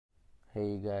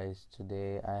Hey guys,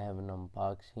 today I have an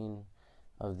unboxing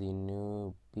of the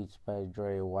new Beats by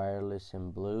Dre wireless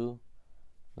in blue.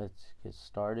 Let's get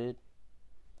started.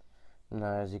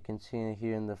 Now, as you can see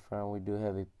here in the front, we do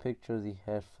have a picture of the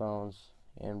headphones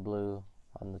in blue.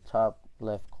 On the top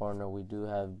left corner, we do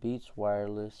have Beats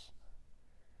wireless,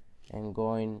 and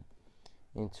going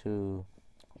into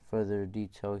further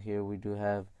detail here, we do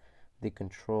have the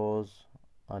controls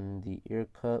on the ear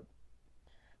cup,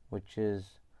 which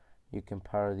is you can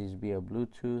power these via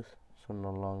Bluetooth, so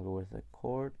no longer with a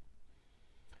cord.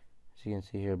 As you can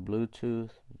see here, Bluetooth,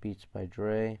 Beats by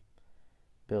Dre,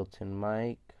 built-in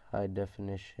mic, high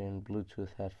definition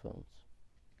Bluetooth headphones.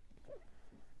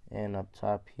 And up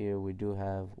top here we do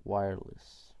have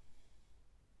wireless.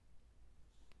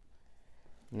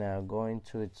 Now going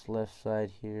to its left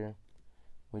side here,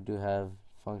 we do have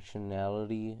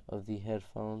functionality of the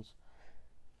headphones,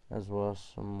 as well as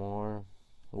some more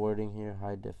wording here: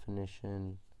 high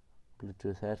definition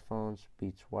Bluetooth headphones,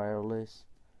 Beats wireless,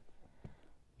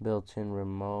 built-in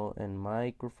remote and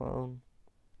microphone.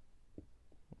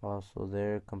 Also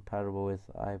there, compatible with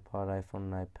iPod,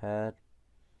 iPhone, and iPad.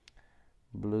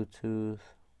 Bluetooth,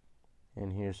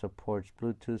 and here supports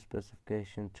Bluetooth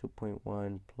specification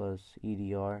 2.1 plus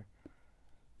EDR,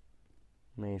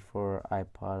 made for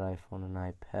iPod, iPhone, and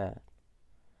iPad.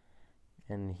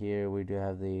 And here we do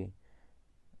have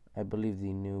I believe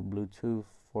the new Bluetooth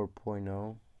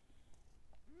 4.0.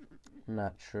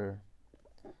 Not sure.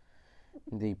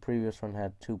 The previous one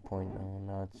had 2.0,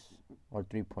 now it's, or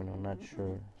 3.0, not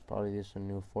sure. Probably this is a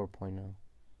new 4.0.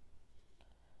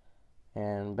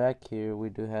 And back here we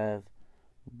do have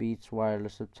Beats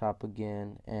wireless up top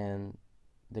again, and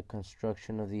the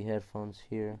construction of the headphones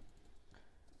here.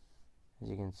 As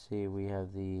you can see, we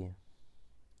have the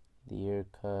ear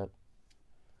cup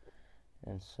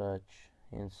and such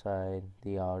inside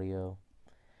the audio.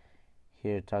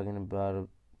 Here talking about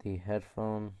the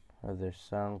headphone, or their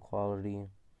sound quality,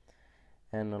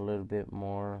 and a little bit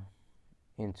more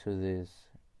into these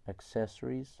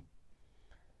accessories,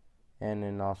 and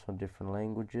in also different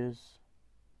languages.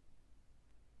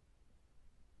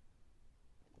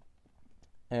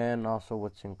 And also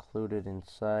what's included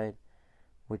inside,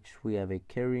 which we have a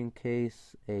carrying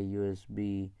case, a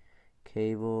USB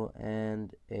cable,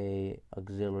 and a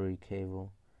auxiliary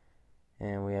cable,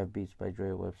 and we have Beats by Dre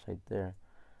website there.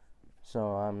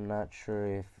 So I'm not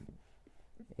sure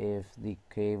if the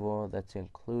cable that's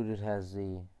included has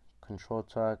the control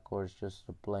talk or it's just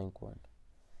a blank one.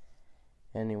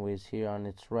 Anyways, here on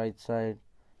its right side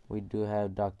we do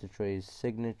have Dr. Dre's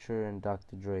signature and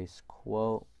Dr. Dre's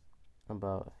quote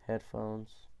about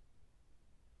headphones.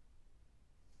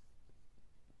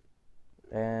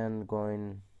 And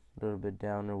going a little bit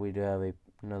down there, we do have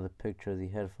another picture of the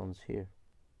headphones here.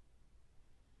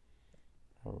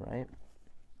 Alright,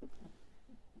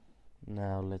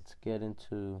 now let's get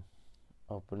into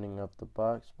opening up the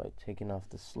box by taking off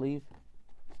the sleeve.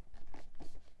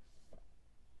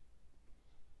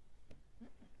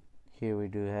 Here we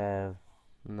do have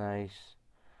nice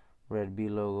red B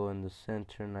logo in the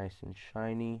center, nice and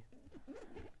shiny.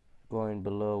 Going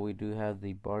below, we do have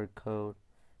the barcode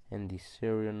and the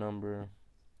serial number,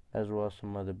 as well as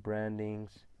some other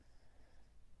brandings,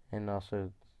 and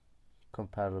also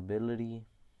compatibility.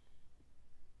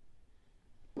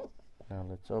 Now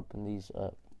let's open these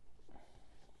up.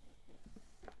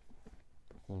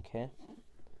 Okay,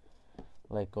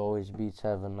 like always, Beats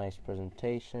have a nice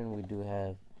presentation. We do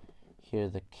have here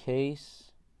the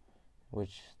case,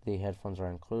 which the headphones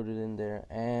are included in there,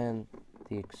 and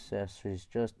the accessories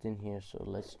just in here. So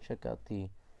let's check out the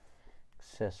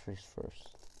accessories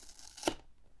first.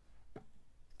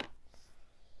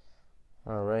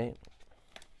 Alright,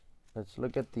 let's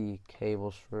look at the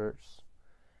cables first.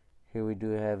 Here we do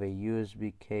have a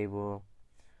USB cable,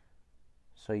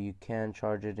 so you can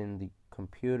charge it in the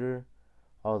computer,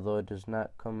 although it does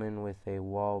not come in with a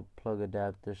wall plug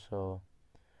adapter, so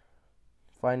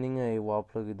finding a wall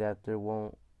plug adapter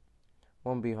won't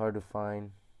be hard to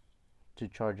find to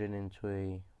charge it into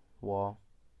a wall.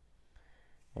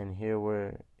 And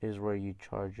here is where you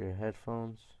charge your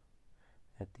headphones,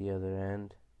 at the other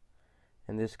end.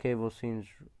 And this cable seems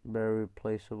very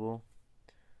replaceable,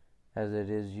 as it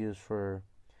is used for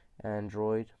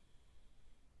Android.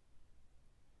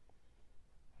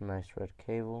 Nice red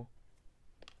cable.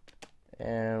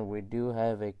 And we do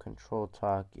have a control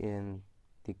talk in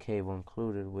the cable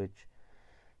included, which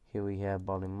here we have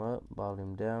volume up,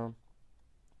 volume down,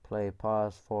 play,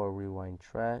 pause, forward, rewind,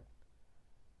 track,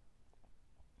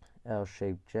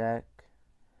 L-shaped jack,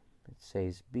 it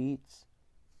says Beats,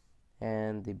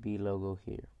 and the B logo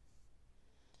here.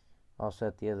 Also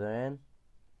at the other end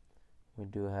we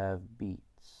do have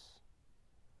Beats,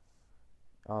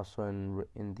 also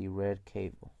in the red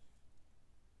cable.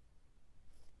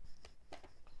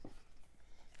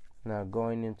 Now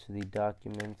going into the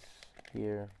documents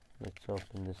here, let's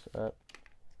open this up.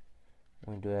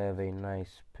 We do have a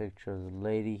nice picture of the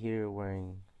lady here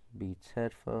wearing Beats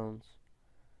headphones,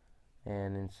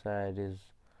 and inside is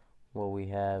what we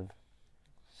have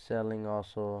selling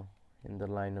also in the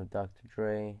line of Dr.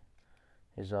 Dre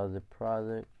is other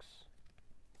products.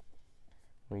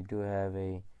 We do have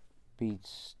a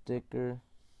Beats sticker,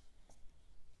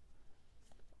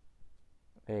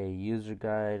 a user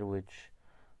guide which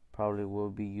probably will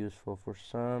be useful for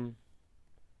some,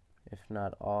 if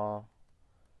not all,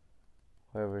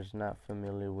 whoever is not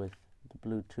familiar with the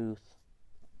Bluetooth.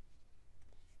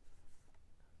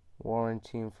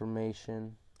 Warranty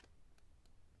information,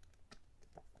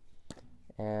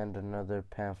 and another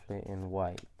pamphlet in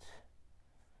white,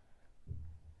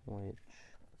 which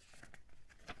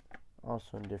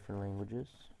also in different languages.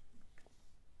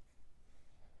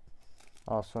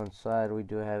 Also inside we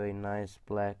do have a nice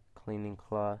black cleaning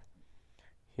cloth.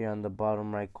 Here on the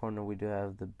bottom right corner we do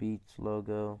have the Beats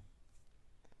logo,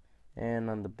 and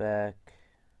on the back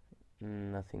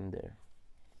nothing there.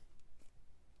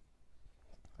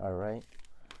 Alright,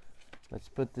 let's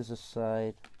put this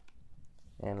aside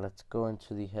and let's go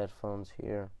into the headphones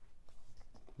here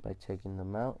by taking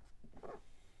them out.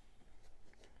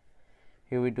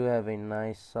 Here we do have a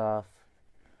nice soft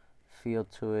feel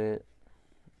to it,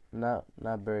 not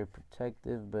very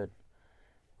protective, but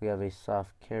we have a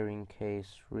soft carrying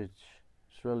case which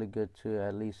is really good to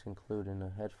at least include in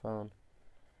a headphone.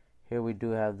 Here we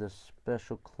do have this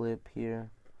special clip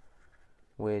here,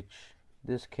 which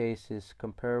this case is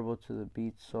comparable to the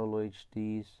Beats Solo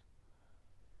HDs,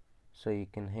 so you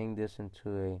can hang this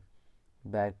into a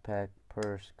backpack,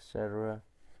 purse, etc.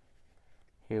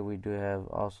 Here we do have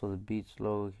also the Beats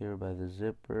logo here by the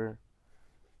zipper,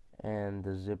 and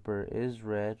the zipper is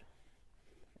red,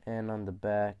 and on the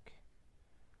back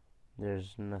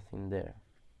there's nothing there.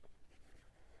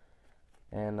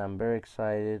 And I'm very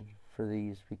excited for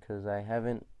these because I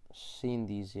haven't seen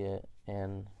these yet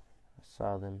and I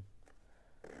saw them,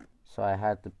 so I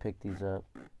had to pick these up,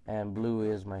 and blue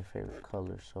is my favorite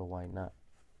color, so why not?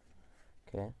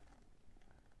 Okay,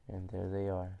 and there they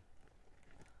are.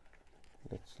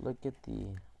 Let's look at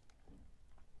the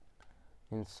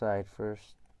inside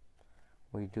first.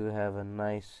 We do have a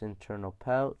nice internal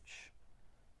pouch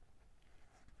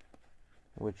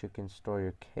which you can store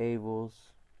your cables.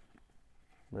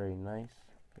 Very nice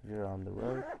if you're on the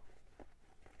road.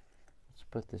 Let's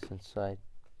put this inside,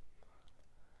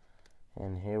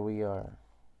 and here we are,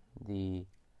 the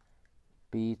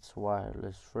Beats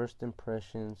wireless. First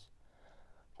impressions,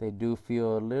 they do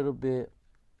feel a little bit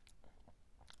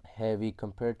heavy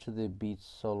compared to the Beats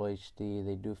Solo HD.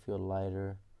 They do feel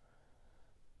lighter,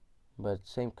 but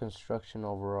same construction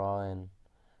overall and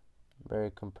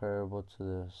very comparable to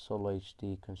the Solo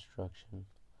HD construction.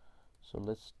 So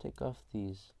let's take off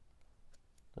these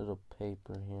little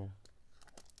paper here,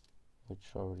 which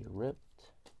already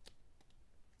ripped.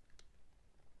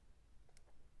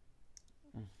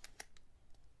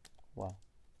 Wow,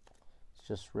 it's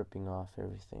just ripping off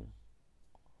everything.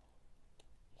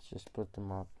 Let's just put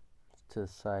them up to the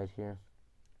side here.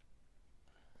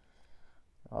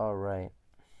 Alright,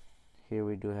 here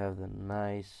we do have the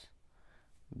nice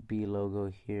B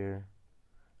logo here.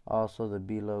 Also the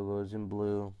B logo is in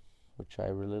blue, which I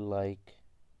really like.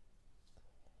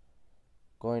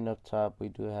 Going up top we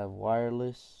do have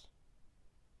wireless.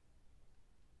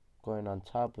 Going on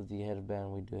top of the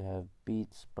headband we do have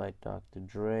Beats by Dr.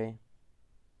 Dre.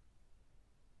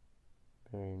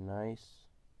 Very nice.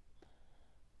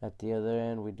 At the other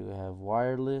end we do have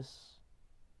wireless,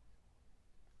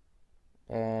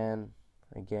 and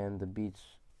again the Beats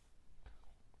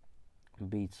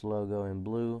logo in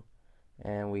blue,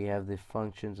 and we have the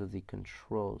functions of the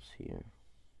controls here.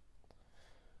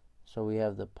 So we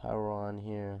have the power on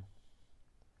here,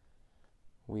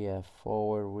 we have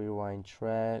forward, rewind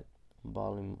track,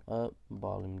 volume up,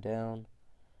 volume down,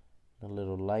 a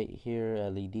little light here,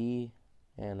 LED,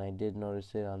 and I did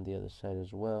notice it on the other side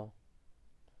as well.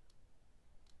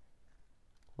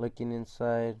 Looking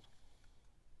inside,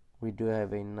 we do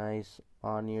have a nice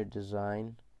on-ear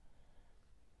design,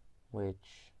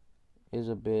 which is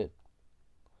a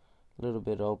little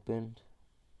bit opened,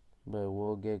 but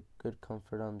we'll get good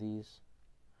comfort on these,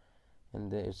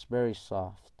 and it's very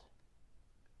soft,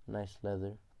 nice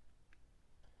leather.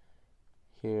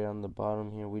 Here on the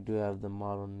bottom here we do have the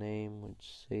model name,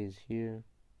 which says here,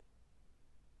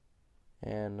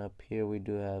 and up here we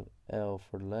do have L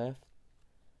for left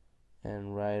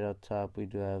and right up top we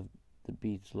do have the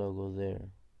Beats logo there.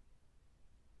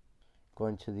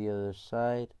 Going to the other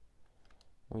side,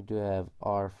 we do have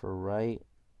R for right,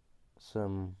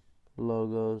 some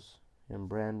logos and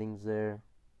brandings there,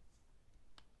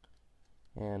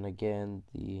 and again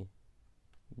the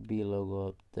B logo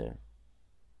up there.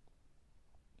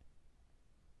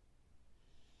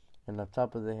 And on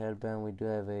top of the headband we do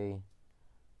have a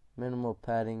minimal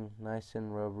padding, nice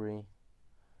and rubbery,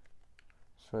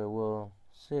 so it will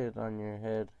sit on your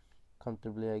head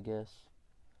comfortably, I guess.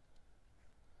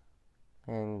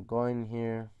 And going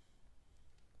here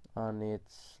on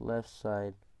its left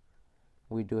side,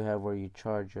 we do have where you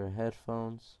charge your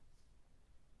headphones,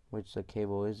 which the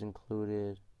cable is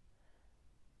included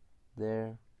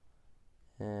there,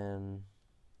 and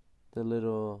the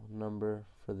little number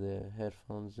for the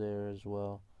headphones there as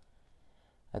well.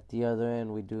 At the other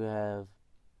end we do have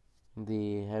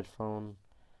the headphone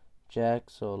jack,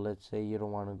 so let's say you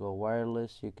don't want to go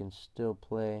wireless, you can still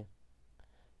play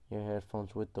your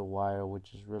headphones with the wire,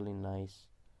 which is really nice.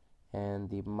 And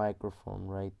the microphone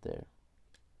right there,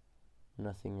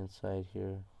 nothing inside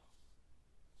here.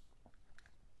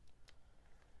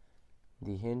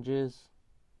 The hinges,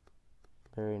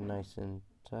 very nice and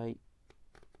tight,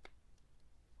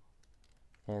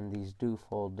 and these do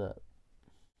fold up.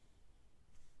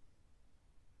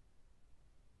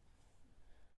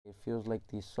 It feels like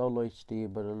the Solo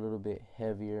HD, but a little bit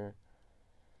heavier,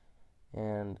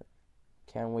 and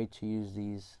can't wait to use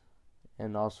these.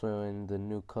 And also in the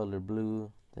new color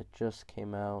blue that just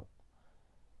came out,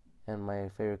 and my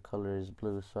favorite color is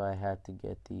blue, so I had to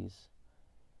get these.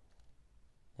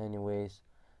 Anyways,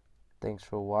 thanks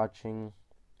for watching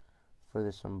for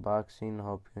this unboxing.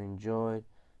 Hope you enjoyed.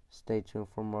 Stay tuned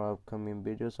for more upcoming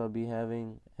videos I'll be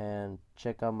having, and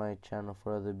check out my channel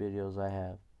for other videos I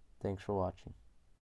have. Thanks for watching.